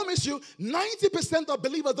 And I promise you, 90% of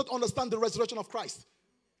believers don't understand the resurrection of Christ.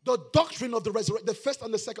 The doctrine of the resurrection, the first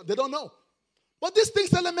and the second, they don't know. But these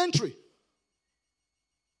things are elementary.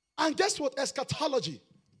 And guess what? Eschatology.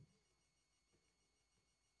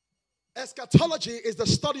 Eschatology is the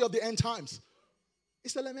study of the end times.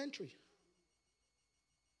 It's elementary.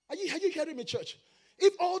 Are you hearing me, church?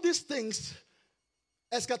 If all these things,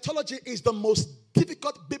 eschatology is the most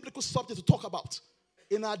difficult biblical subject to talk about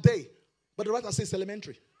in our day, but the writer says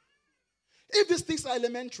elementary. If these things are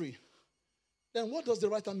elementary, then what does the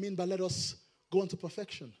writer mean by let us go into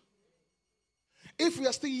perfection? If we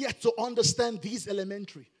are still yet to understand these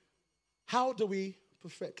elementary, how do we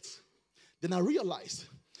perfect? Then I realized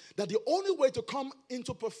that the only way to come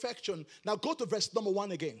into perfection, now go to verse number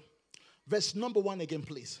 1 again. Verse number 1 again,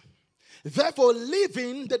 please. Therefore,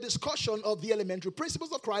 leaving the discussion of the elementary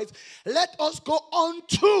principles of Christ, let us go on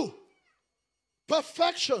to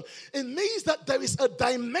perfection. It means that there is a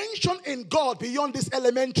dimension in God beyond this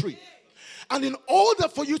elementary. And in order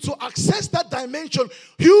for you to access that dimension,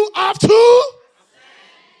 you have to.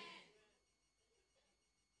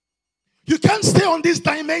 You can't stay on this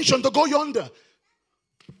dimension to go yonder.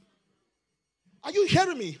 Are you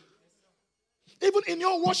hearing me? Even in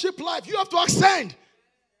your worship life, you have to ascend.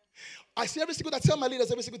 I say every single time, I tell my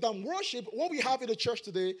leaders every single time, worship, what we have in the church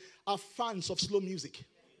today are fans of slow music.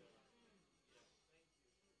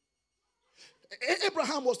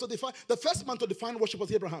 Abraham was to define, the first man to define worship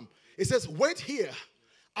was Abraham. It says, wait here.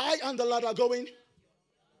 I and the lad are going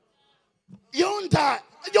yonder,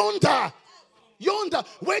 yonder, yonder.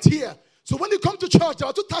 Wait here. So when you come to church, there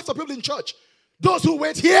are 2 types of people in church. Those who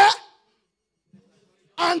wait here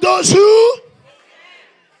and those who.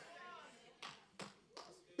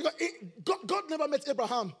 Because God never met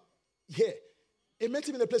Abraham here. He met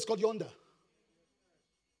him in a place called yonder.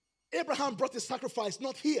 Abraham brought his sacrifice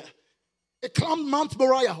not here. It climbed Mount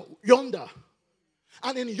Moriah, yonder.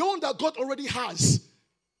 And in yonder, God already has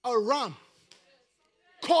a ram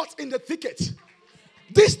caught in the thicket.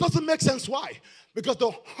 This doesn't make sense. Why? Because the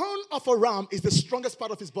horn of a ram is the strongest part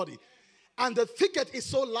of his body. And the thicket is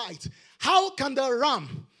so light. How can the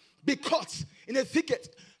ram be caught in a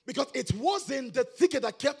thicket? Because it wasn't the thicket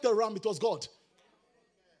that kept the ram, it was God.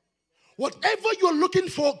 Whatever you're looking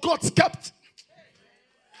for, God's kept.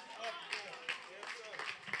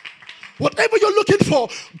 Whatever you're looking for,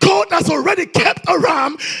 God has already kept a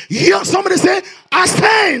ram. Hear somebody say,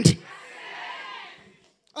 ascend.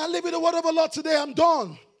 I live in the word of the Lord today. I'm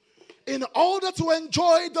done. In order to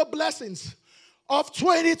enjoy the blessings of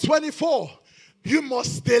 2024, you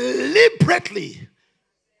must deliberately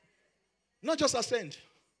not just ascend.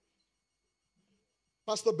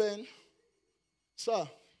 Pastor Ben, sir,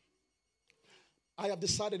 I have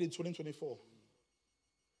decided in 2024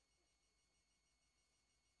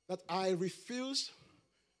 that I refuse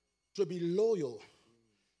to be loyal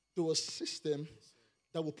to a system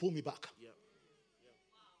that will pull me back.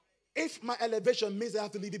 If my elevation means I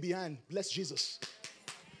have to leave it behind, bless Jesus.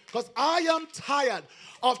 Because I am tired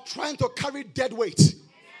of trying to carry dead weight.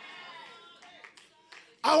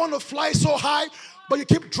 I want to fly so high, but you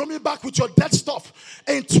keep drumming back with your dead stuff.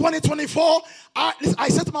 In 2024, I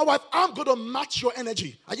said to my wife, I'm going to match your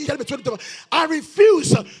energy. Are you hearing me? 2024. I refuse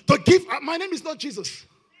to give. My name is not Jesus.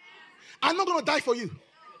 I'm not going to die for you.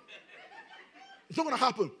 It's not going to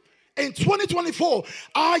happen. In 2024,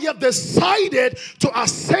 I have decided to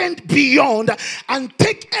ascend beyond and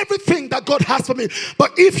take everything that God has for me.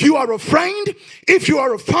 But if you are a friend, if you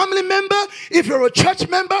are a family member, if you're a church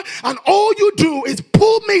member, and all you do is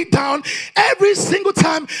pull me down every single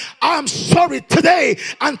time, I'm sorry today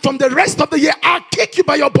and from the rest of the year, I'll kick you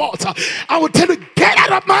by your butt. I will tell you, get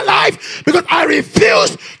out of my life because I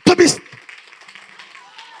refuse to be.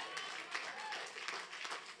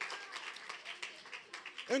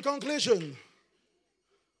 In conclusion,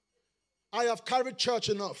 I have carried church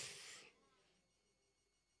enough.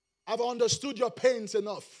 I've understood your pains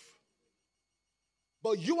enough.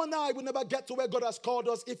 But you and I will never get to where God has called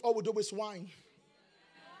us if all we do is whine.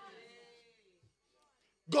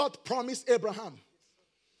 God promised Abraham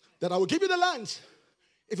that I will give you the land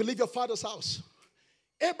if you leave your father's house.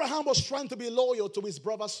 Abraham was trying to be loyal to his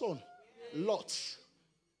brother's son, Lot.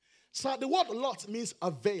 So the word Lot means a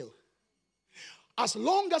veil. As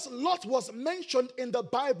long as Lot was mentioned in the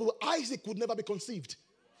Bible, Isaac would never be conceived.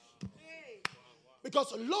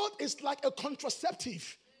 Because Lot is like a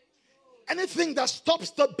contraceptive. Anything that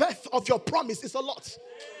stops the birth of your promise is a lot.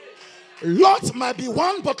 Lot might be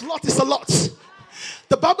one, but Lot is a lot.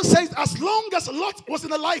 The Bible says as long as Lot was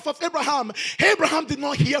in the life of Abraham, Abraham did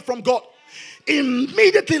not hear from God.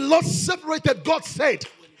 Immediately Lot separated. God said,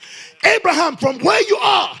 Abraham, from where you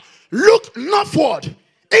are, look northward,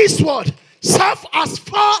 eastward, south, as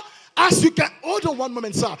far as you can. Hold on one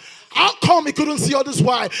moment, sir. How come he couldn't see all this?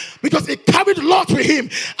 Why? Because he carried Lot with him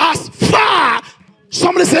as far.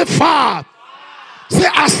 Somebody say far. Say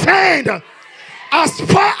ascend. As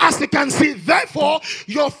far as you can see. Therefore,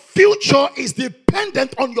 your future is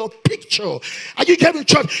dependent on your picture. Are you getting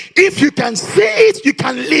church? If you can see it, you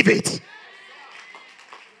can live it.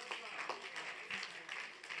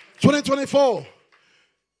 2024,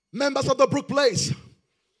 members of the Brook Place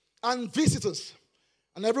and visitors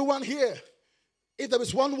and everyone here, if there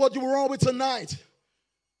is one word you will run with tonight,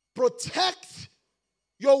 protect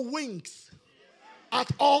your wings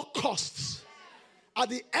at all costs, at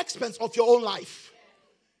the expense of your own life.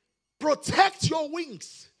 Protect your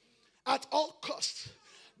wings at all costs,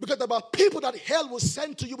 because there are people that hell will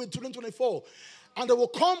send to you in 2024, and they will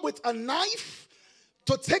come with a knife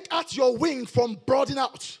to take out your wing from broadening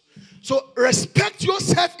out. So respect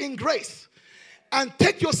yourself in grace and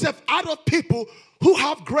take yourself out of people who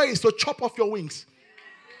have grace to chop off your wings.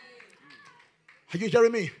 Are you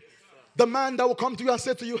hearing me? The man that will come to you and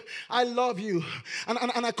say to you, I love you.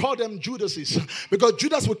 And I call them Judases, because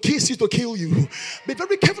Judas will kiss you to kill you. Be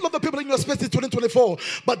very careful of the people in your space in 2024.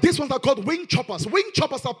 But these ones are called wing choppers. Wing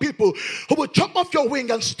choppers are people who will chop off your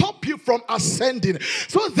wing and stop you from ascending.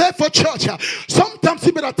 So therefore, church, sometimes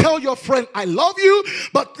you better tell your friend, I love you.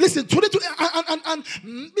 But listen, 2020,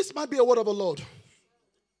 and this might be a word of the Lord.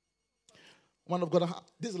 One of God,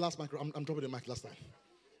 this is the last mic. I'm dropping the mic last time.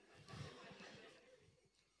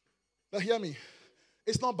 But hear me.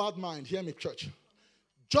 It's not bad mind. Hear me, church.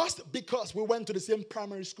 Just because we went to the same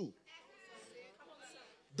primary school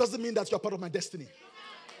doesn't mean that you're part of my destiny.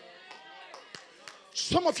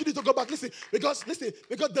 Some of you need to go back. Listen, because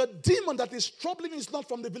the demon that is troubling you is not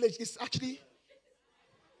from the village. It's actually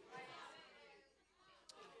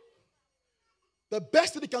the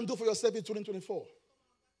best thing you can do for yourself in 2024.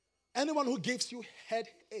 Anyone who gives you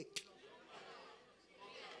headache,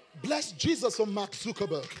 bless Jesus from Mark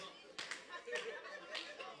Zuckerberg.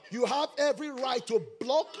 You have every right to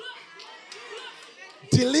block,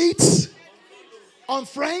 delete,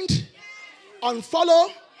 unfriend,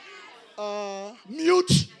 unfollow,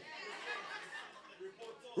 mute,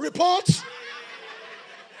 report.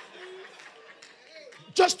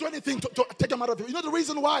 Just do anything to take them out of you. You know the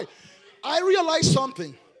reason why? I realized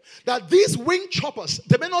something. that these wing choppers,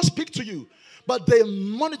 they may not speak to you, but they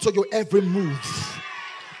monitor your every move.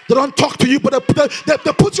 They don't talk to you, but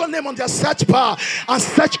they put your name on their search bar and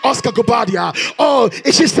search Oscar Guobadia. Oh,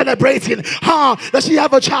 is she celebrating? Does she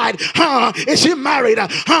have a child? Is she married?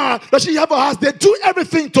 Does she have a house? They do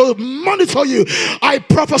everything to monitor you. I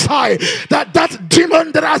prophesy that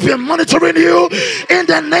demon that has been monitoring you, in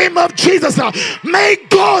the name of Jesus, may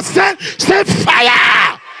God send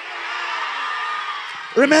fire.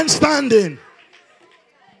 Remain standing.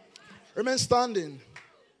 Remain standing.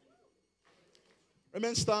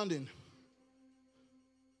 Remain standing.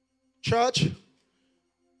 Church,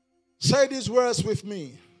 say these words with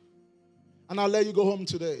me, and I'll let you go home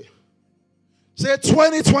today. Say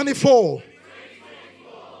 2024.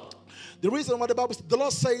 The reason why the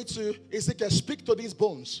Lord said to Ezekiel, speak to these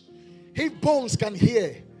bones. If bones can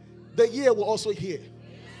hear, the year will also hear.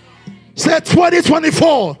 Say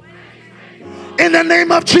 2024. In the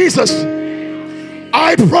name of Jesus,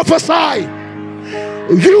 I prophesy,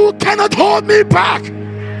 you cannot hold me back.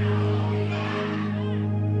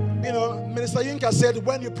 You know, Minister Yinka said,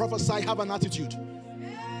 when you prophesy, have an attitude.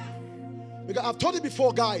 Because I've told you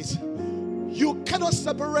before, guys, you cannot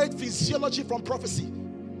separate physiology from prophecy.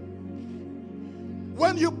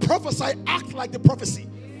 When you prophesy, act like the prophecy.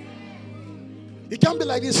 It can't be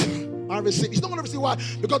like this and receive. It's not going to receive. Why?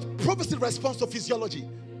 Because prophecy responds to physiology.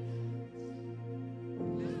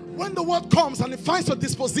 When the word comes and it finds your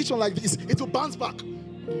disposition like this, it will bounce back.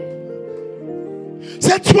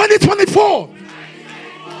 Say 2024.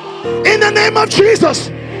 In the name of Jesus,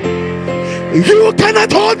 you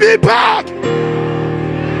cannot hold me back.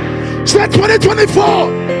 Say 2024.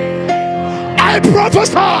 I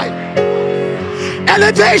prophesy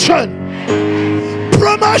elevation,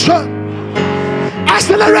 promotion,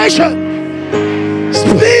 acceleration,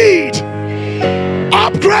 speed,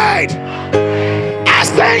 upgrade,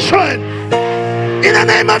 ascension, in the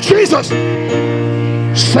name of Jesus.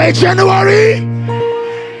 Say January,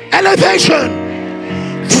 elevation.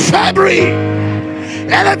 February,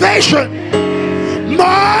 elevation.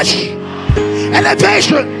 March,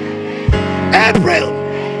 elevation. April,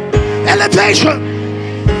 elevation.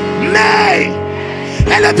 May,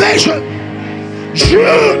 elevation.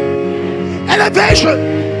 June, elevation.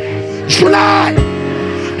 July,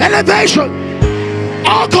 elevation.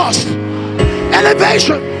 August,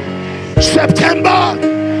 elevation. September,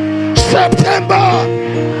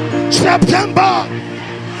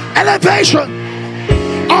 elevation.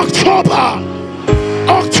 October,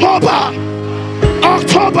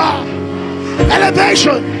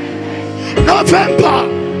 elevation.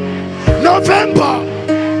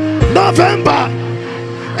 November,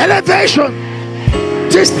 elevation.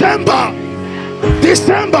 December,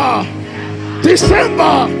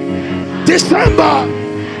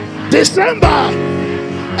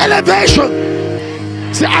 elevation.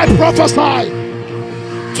 See, I prophesy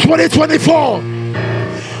 2024.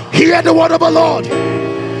 Hear the word of the Lord.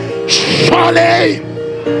 Surely,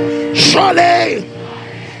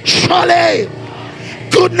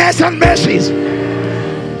 goodness and mercies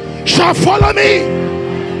shall follow me.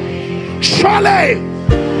 Surely,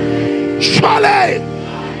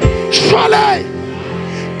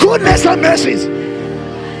 goodness and mercies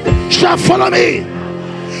shall follow me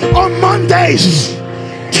on Mondays,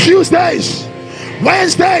 Tuesdays,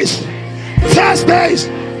 Wednesdays, Thursdays,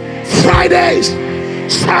 Fridays,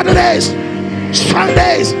 Saturdays,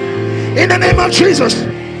 Sundays, in the name of Jesus.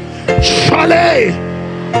 Surely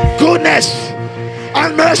goodness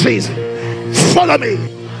and mercies follow me.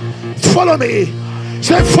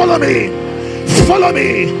 Say follow me.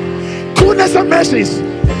 Goodness and mercies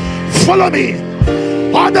follow me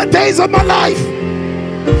all the days of my life,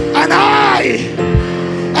 and I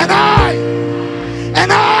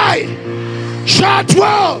shall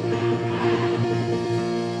dwell.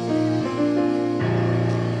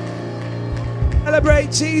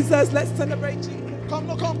 Celebrate Jesus. Let's celebrate Jesus.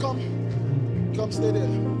 Come, stay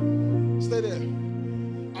there.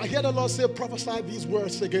 I hear the Lord say, prophesy these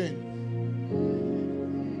words again.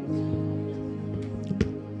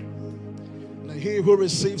 Now he who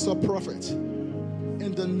receives a prophet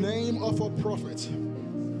in the name of a prophet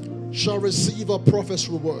shall receive a prophet's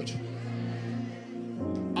reward.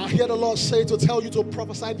 I hear the Lord say to tell you to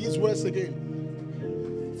prophesy these words again.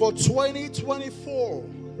 For 2024,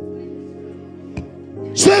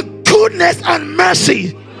 say goodness and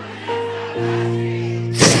mercy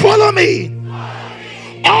follow me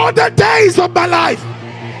all the days of my life,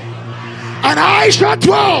 and I shall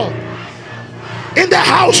dwell in the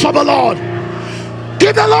house of the Lord.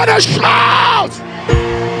 Give the Lord a shout.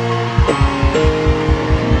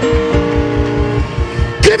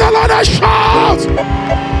 Give the Lord a shout.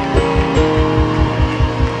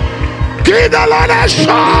 Give the Lord a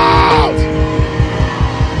shout.